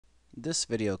This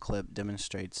video clip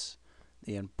demonstrates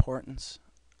the importance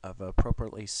of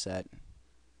appropriately set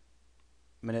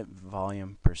minute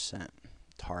volume percent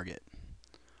target.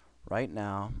 Right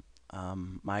now,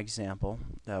 my example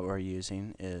that we're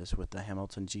using is with the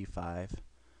Hamilton G5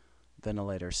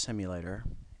 ventilator simulator,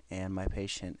 and my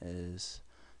patient is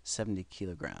 70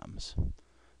 kilograms.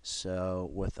 So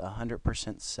with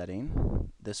 100%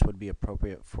 setting, this would be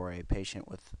appropriate for a patient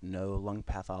with no lung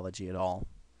pathology at all,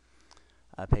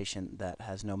 a patient that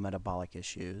has no metabolic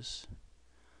issues,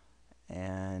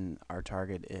 and our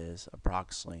target is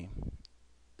approximately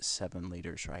 7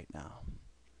 liters right now.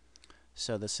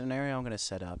 So the scenario I'm going to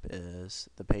set up is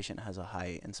the patient has a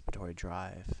high inspiratory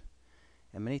drive,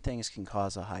 and many things can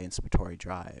cause a high inspiratory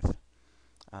drive.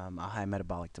 A high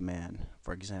metabolic demand,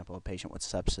 for example, a patient with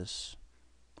sepsis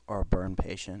or a burn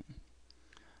patient,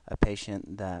 a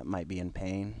patient that might be in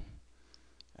pain.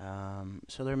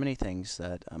 So there are many things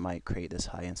that might create this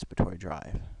high inspiratory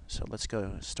drive. So let's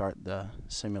go start the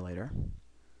simulator.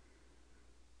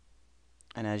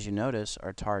 And as you notice,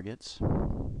 our targets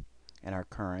and our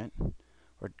current,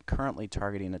 we're currently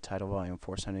targeting a tidal volume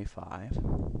 475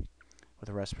 with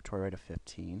a respiratory rate of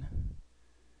 15.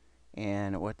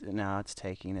 And what now it's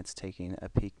taking a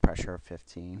peak pressure of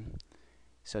 15.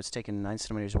 So it's taking 9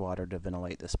 centimeters of water to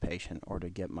ventilate this patient, or to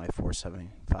get my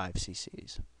 475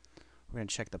 cc's. We're going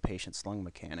to check the patient's lung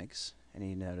mechanics, and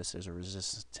you notice there's a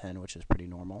resistance of 10, which is pretty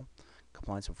normal,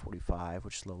 compliance of 45,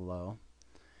 which is a little low,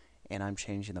 and I'm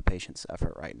changing the patient's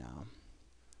effort right now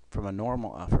from a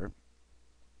normal effort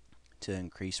to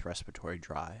increased respiratory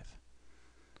drive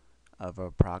of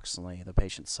approximately, the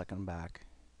patient's sucking back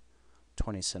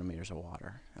 20 centimeters of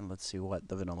water. And let's see what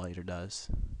the ventilator does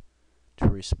to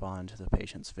respond to the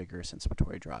patient's vigorous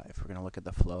inspiratory drive. We're going to look at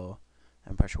the flow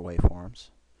and pressure waveforms.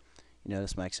 You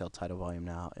notice my exhale tidal volume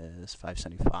now is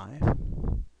 575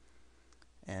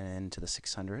 and into the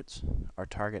 600s. Our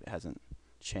target hasn't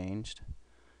changed,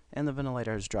 and the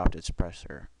ventilator has dropped its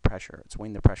pressure. It's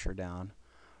weaned the pressure down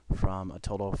from a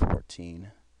total of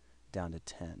 14 down to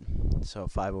 10. So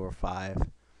 5/5.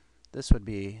 This would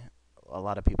be, a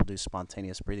lot of people do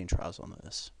spontaneous breathing trials on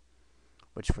this,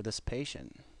 which for this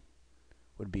patient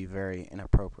would be very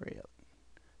inappropriate.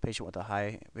 Patient with a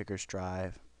high vigorous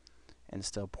drive and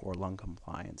still poor lung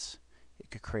compliance, it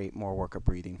could create more work of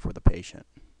breathing for the patient.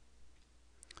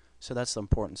 So that's the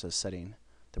importance of setting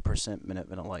the percent minute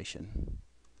ventilation,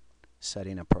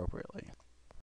 setting appropriately.